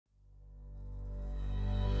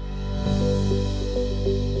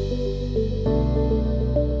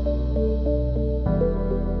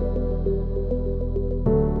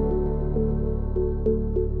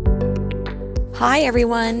Hi,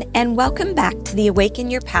 everyone, and welcome back to the Awaken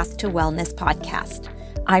Your Path to Wellness podcast.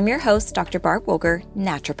 I'm your host, Dr. Barb Woger,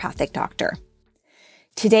 naturopathic doctor.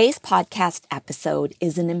 Today's podcast episode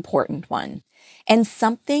is an important one and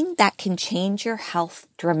something that can change your health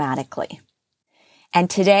dramatically. And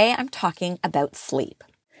today I'm talking about sleep.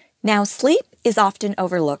 Now, sleep is often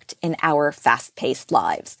overlooked in our fast-paced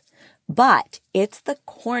lives, but it's the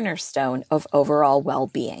cornerstone of overall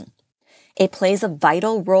well-being. It plays a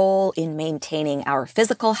vital role in maintaining our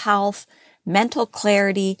physical health, mental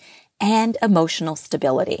clarity, and emotional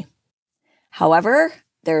stability. However,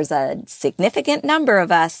 there's a significant number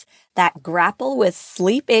of us that grapple with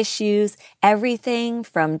sleep issues, everything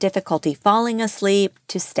from difficulty falling asleep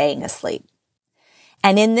to staying asleep.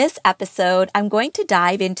 And in this episode, I'm going to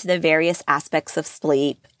dive into the various aspects of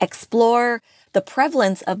sleep, explore the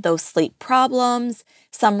prevalence of those sleep problems,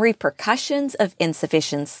 some repercussions of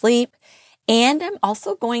insufficient sleep, and I'm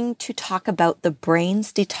also going to talk about the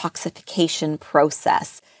brain's detoxification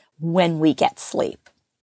process when we get sleep.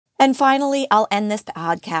 And finally, I'll end this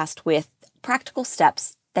podcast with practical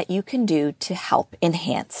steps that you can do to help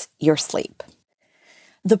enhance your sleep.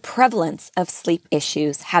 The prevalence of sleep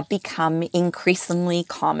issues have become increasingly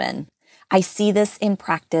common. I see this in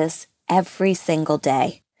practice every single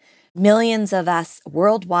day. Millions of us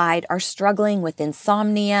worldwide are struggling with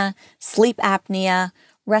insomnia, sleep apnea,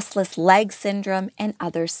 restless leg syndrome, and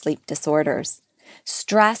other sleep disorders.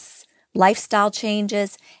 Stress, lifestyle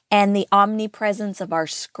changes, and the omnipresence of our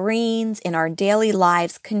screens in our daily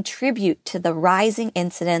lives contribute to the rising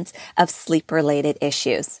incidence of sleep-related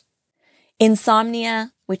issues.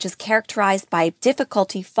 Insomnia, which is characterized by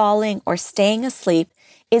difficulty falling or staying asleep,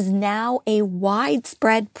 is now a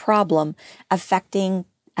widespread problem affecting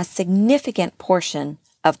a significant portion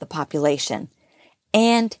of the population,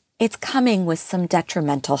 and it's coming with some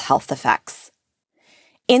detrimental health effects.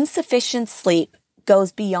 Insufficient sleep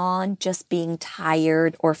goes beyond just being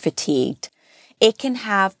tired or fatigued. It can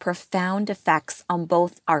have profound effects on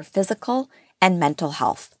both our physical and mental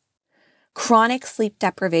health. Chronic sleep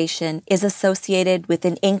deprivation is associated with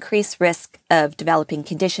an increased risk of developing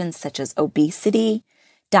conditions such as obesity,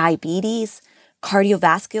 diabetes,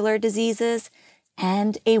 cardiovascular diseases,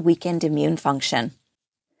 and a weakened immune function.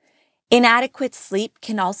 Inadequate sleep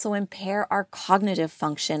can also impair our cognitive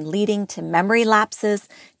function, leading to memory lapses,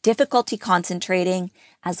 difficulty concentrating,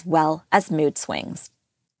 as well as mood swings.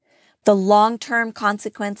 The long-term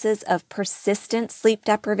consequences of persistent sleep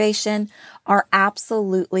deprivation are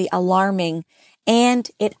absolutely alarming,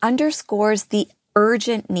 and it underscores the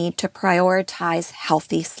urgent need to prioritize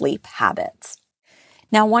healthy sleep habits.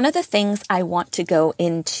 Now, one of the things I want to go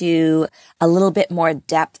into a little bit more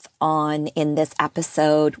depth on in this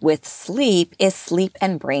episode with sleep is sleep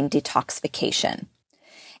and brain detoxification.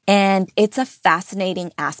 And it's a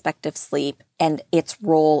fascinating aspect of sleep and its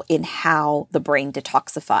role in how the brain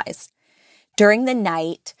detoxifies. During the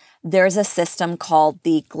night, there's a system called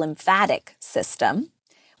the glymphatic system,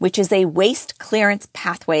 which is a waste clearance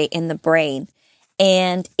pathway in the brain,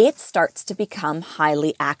 and it starts to become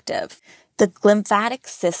highly active. The glymphatic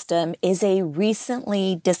system is a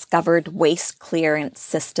recently discovered waste clearance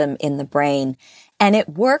system in the brain, and it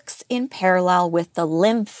works in parallel with the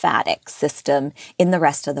lymphatic system in the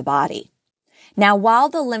rest of the body. Now, while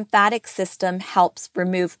the lymphatic system helps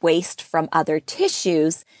remove waste from other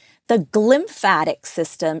tissues, the glymphatic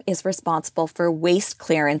system is responsible for waste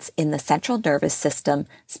clearance in the central nervous system,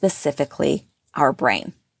 specifically our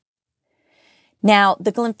brain. Now,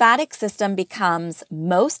 the glymphatic system becomes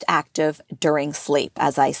most active during sleep,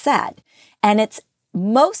 as I said, and it's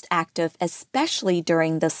most active especially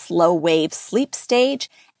during the slow wave sleep stage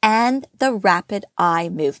and the rapid eye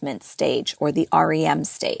movement stage, or the REM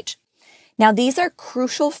stage. Now, these are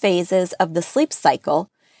crucial phases of the sleep cycle,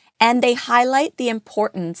 and they highlight the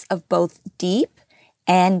importance of both deep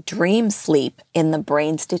and dream sleep in the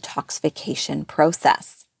brain's detoxification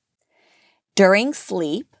process. During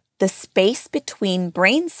sleep, the space between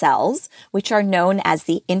brain cells, which are known as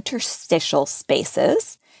the interstitial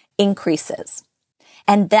spaces, increases.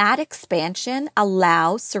 And that expansion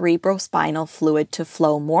allows cerebrospinal fluid to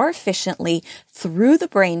flow more efficiently through the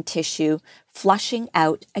brain tissue, flushing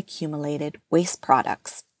out accumulated waste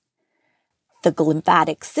products. The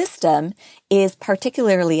glymphatic system is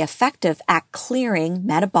particularly effective at clearing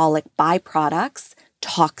metabolic byproducts,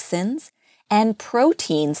 toxins, and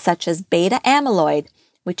proteins such as beta amyloid,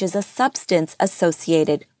 which is a substance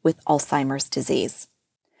associated with Alzheimer's disease.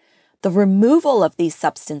 The removal of these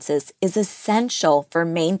substances is essential for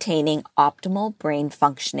maintaining optimal brain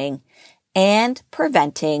functioning and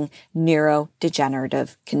preventing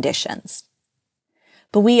neurodegenerative conditions.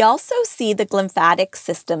 But we also see the glymphatic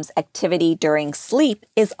system's activity during sleep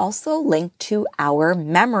is also linked to our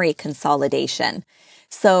memory consolidation.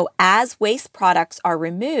 So as waste products are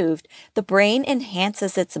removed, the brain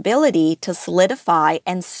enhances its ability to solidify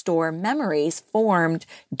and store memories formed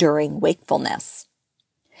during wakefulness.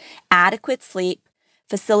 Adequate sleep,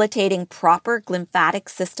 facilitating proper glymphatic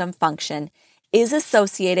system function, is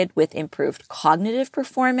associated with improved cognitive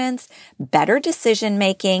performance, better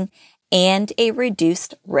decision-making, and a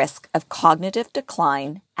reduced risk of cognitive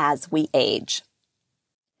decline as we age.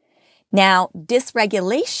 Now,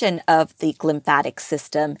 dysregulation of the glymphatic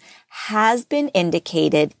system has been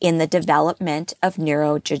indicated in the development of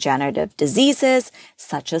neurodegenerative diseases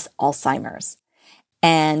such as Alzheimer's.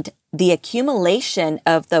 And the accumulation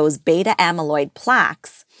of those beta amyloid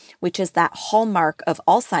plaques, which is that hallmark of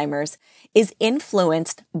Alzheimer's, is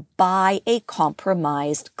influenced by a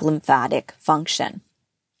compromised glymphatic function.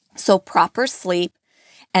 So proper sleep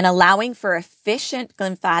and allowing for efficient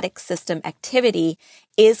glymphatic system activity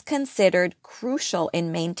is considered crucial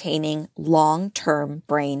in maintaining long-term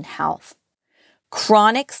brain health.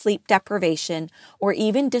 Chronic sleep deprivation or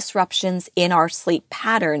even disruptions in our sleep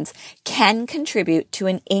patterns can contribute to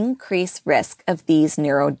an increased risk of these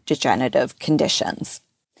neurodegenerative conditions.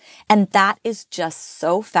 And that is just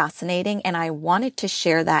so fascinating, and I wanted to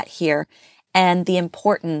share that here, and the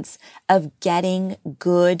importance of getting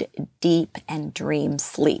good, deep, and dream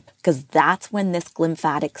sleep, because that's when this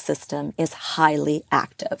glymphatic system is highly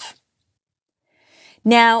active.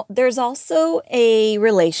 Now, there's also a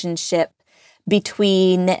relationship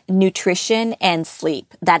between nutrition and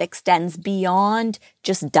sleep that extends beyond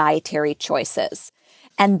just dietary choices.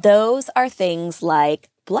 And those are things like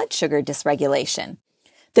blood sugar dysregulation.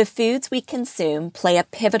 The foods we consume play a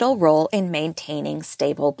pivotal role in maintaining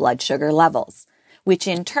stable blood sugar levels, which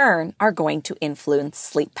in turn are going to influence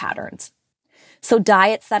sleep patterns. So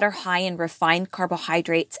diets that are high in refined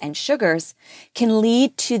carbohydrates and sugars can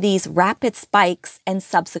lead to these rapid spikes and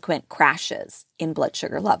subsequent crashes in blood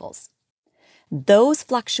sugar levels. Those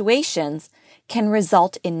fluctuations can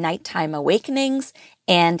result in nighttime awakenings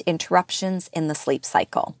and interruptions in the sleep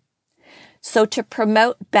cycle. So to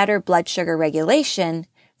promote better blood sugar regulation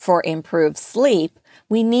for improved sleep,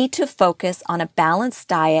 we need to focus on a balanced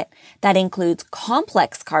diet that includes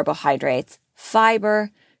complex carbohydrates, fiber,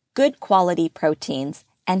 good quality proteins,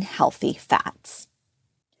 and healthy fats.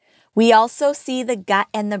 We also see the gut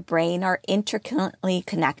and the brain are intricately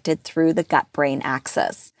connected through the gut-brain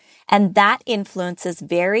axis, and that influences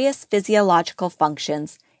various physiological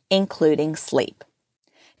functions, including sleep.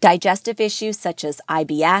 Digestive issues such as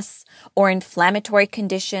IBS or inflammatory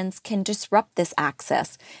conditions can disrupt this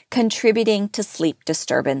axis, contributing to sleep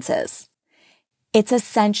disturbances. It's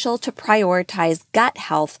essential to prioritize gut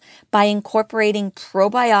health by incorporating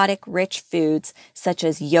probiotic-rich foods such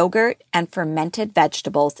as yogurt and fermented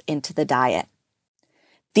vegetables into the diet.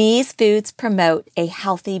 These foods promote a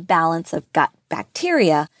healthy balance of gut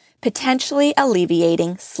bacteria, potentially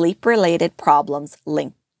alleviating sleep-related problems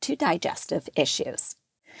linked to digestive issues.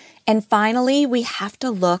 And finally, we have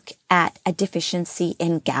to look at a deficiency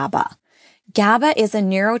in GABA. GABA is a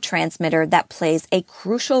neurotransmitter that plays a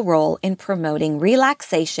crucial role in promoting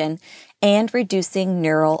relaxation and reducing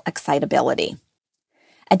neural excitability.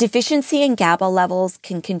 A deficiency in GABA levels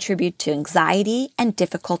can contribute to anxiety and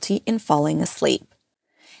difficulty in falling asleep.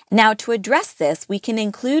 Now, to address this, we can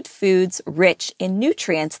include foods rich in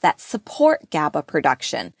nutrients that support GABA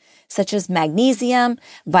production, such as magnesium,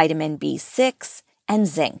 vitamin B6, and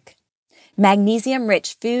zinc.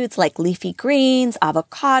 Magnesium-rich foods like leafy greens,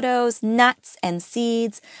 avocados, nuts, and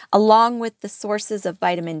seeds, along with the sources of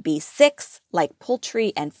vitamin B6 like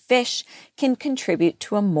poultry and fish, can contribute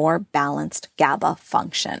to a more balanced GABA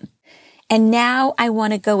function. And now I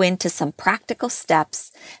want to go into some practical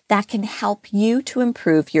steps that can help you to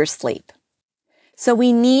improve your sleep. So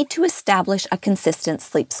we need to establish a consistent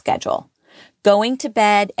sleep schedule. Going to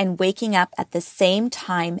bed and waking up at the same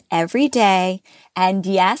time every day, and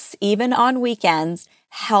yes, even on weekends,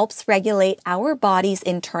 helps regulate our body's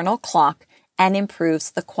internal clock and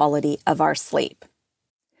improves the quality of our sleep.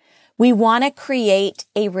 We want to create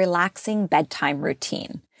a relaxing bedtime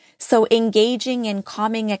routine. So engaging in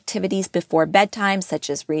calming activities before bedtime,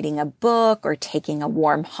 such as reading a book or taking a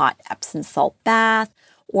warm hot Epsom salt bath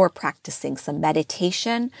or practicing some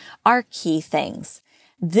meditation, are key things.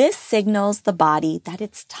 This signals the body that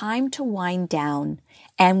it's time to wind down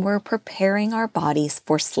and we're preparing our bodies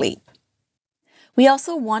for sleep. We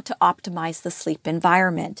also want to optimize the sleep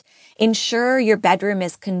environment. Ensure your bedroom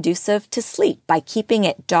is conducive to sleep by keeping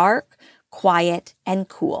it dark, quiet, and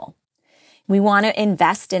cool. We want to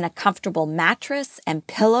invest in a comfortable mattress and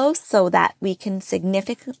pillows so that we can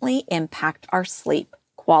significantly impact our sleep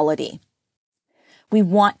quality. We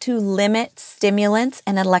want to limit stimulants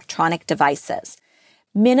and electronic devices.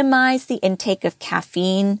 Minimize the intake of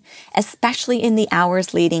caffeine, especially in the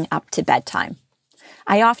hours leading up to bedtime.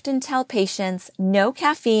 I often tell patients no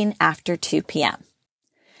caffeine after 2 p.m.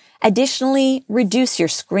 Additionally, reduce your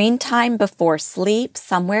screen time before sleep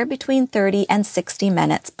somewhere between 30 and 60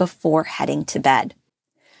 minutes before heading to bed.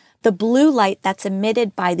 The blue light that's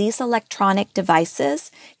emitted by these electronic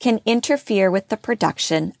devices can interfere with the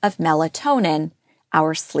production of melatonin,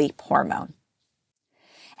 our sleep hormone.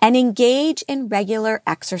 And engage in regular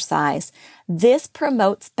exercise. This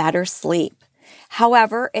promotes better sleep.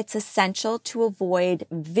 However, it's essential to avoid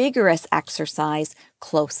vigorous exercise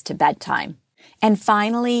close to bedtime. And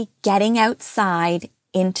finally, getting outside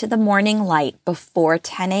into the morning light before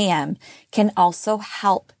 10 a.m. can also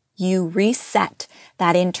help you reset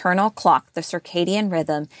that internal clock, the circadian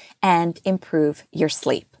rhythm, and improve your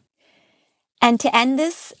sleep. And to end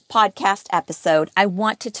this podcast episode, I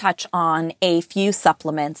want to touch on a few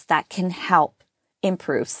supplements that can help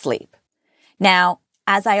improve sleep. Now,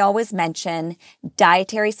 as I always mention,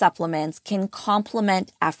 dietary supplements can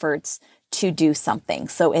complement efforts to do something.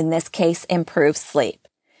 So in this case, improve sleep.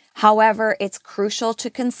 However, it's crucial to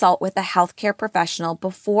consult with a healthcare professional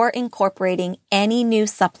before incorporating any new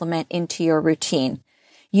supplement into your routine.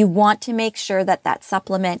 You want to make sure that that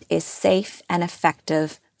supplement is safe and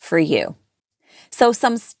effective for you. So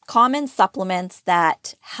some common supplements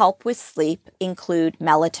that help with sleep include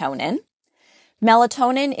melatonin.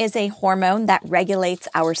 Melatonin is a hormone that regulates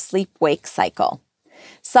our sleep-wake cycle.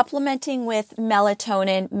 Supplementing with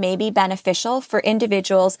melatonin may be beneficial for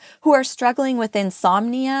individuals who are struggling with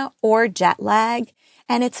insomnia or jet lag,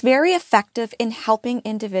 and it's very effective in helping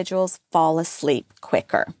individuals fall asleep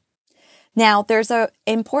quicker. Now, there's an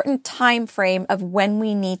important time frame of when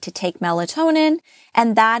we need to take melatonin,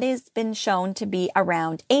 and that has been shown to be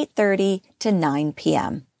around 8:30 to 9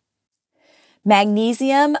 p.m.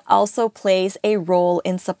 Magnesium also plays a role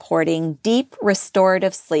in supporting deep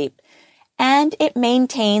restorative sleep, and it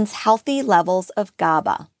maintains healthy levels of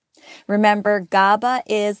GABA. Remember, GABA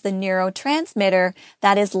is the neurotransmitter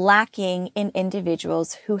that is lacking in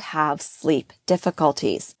individuals who have sleep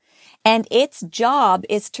difficulties. And its job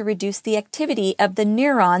is to reduce the activity of the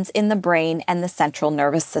neurons in the brain and the central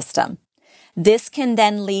nervous system. This can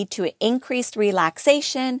then lead to increased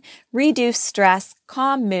relaxation, reduced stress,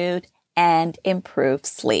 calm mood, and improved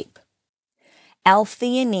sleep.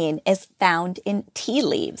 L-theanine is found in tea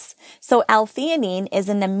leaves. So L-theanine is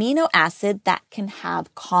an amino acid that can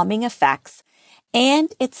have calming effects,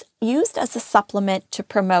 and it's used as a supplement to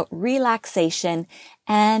promote relaxation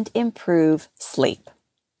and improve sleep.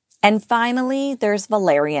 And finally, there's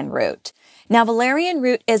valerian root. Now, valerian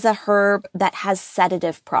root is a herb that has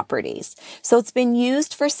sedative properties. So it's been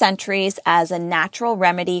used for centuries as a natural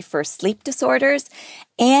remedy for sleep disorders,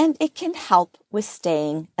 and it can help with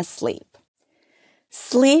staying asleep.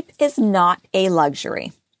 Sleep is not a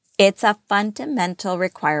luxury. It's a fundamental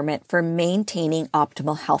requirement for maintaining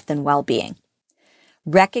optimal health and well-being.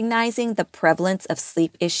 Recognizing the prevalence of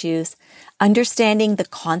sleep issues, understanding the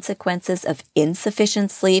consequences of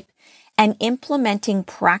insufficient sleep, and implementing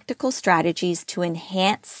practical strategies to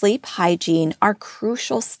enhance sleep hygiene are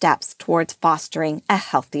crucial steps towards fostering a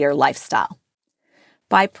healthier lifestyle.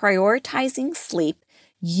 By prioritizing sleep,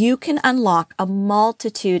 you can unlock a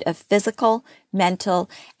multitude of physical, mental,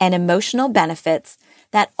 and emotional benefits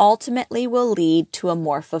that ultimately will lead to a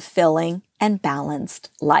more fulfilling and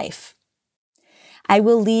balanced life. I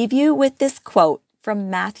will leave you with this quote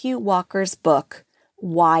from Matthew Walker's book,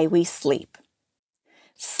 Why We Sleep.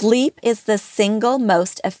 Sleep is the single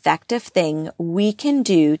most effective thing we can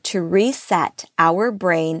do to reset our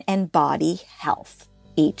brain and body health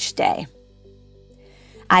each day.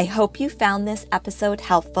 I hope you found this episode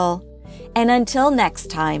helpful, and until next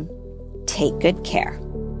time, take good care.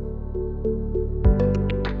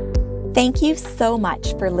 Thank you so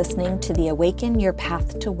much for listening to the Awaken Your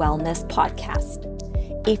Path to Wellness podcast.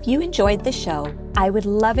 If you enjoyed the show, I would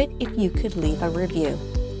love it if you could leave a review.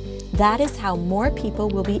 That is how more people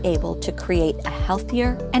will be able to create a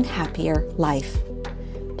healthier and happier life.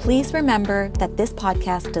 Please remember that this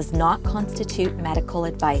podcast does not constitute medical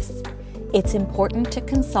advice. It's important to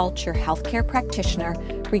consult your healthcare practitioner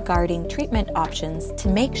regarding treatment options to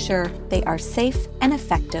make sure they are safe and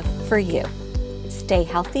effective for you. Stay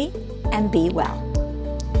healthy and be well.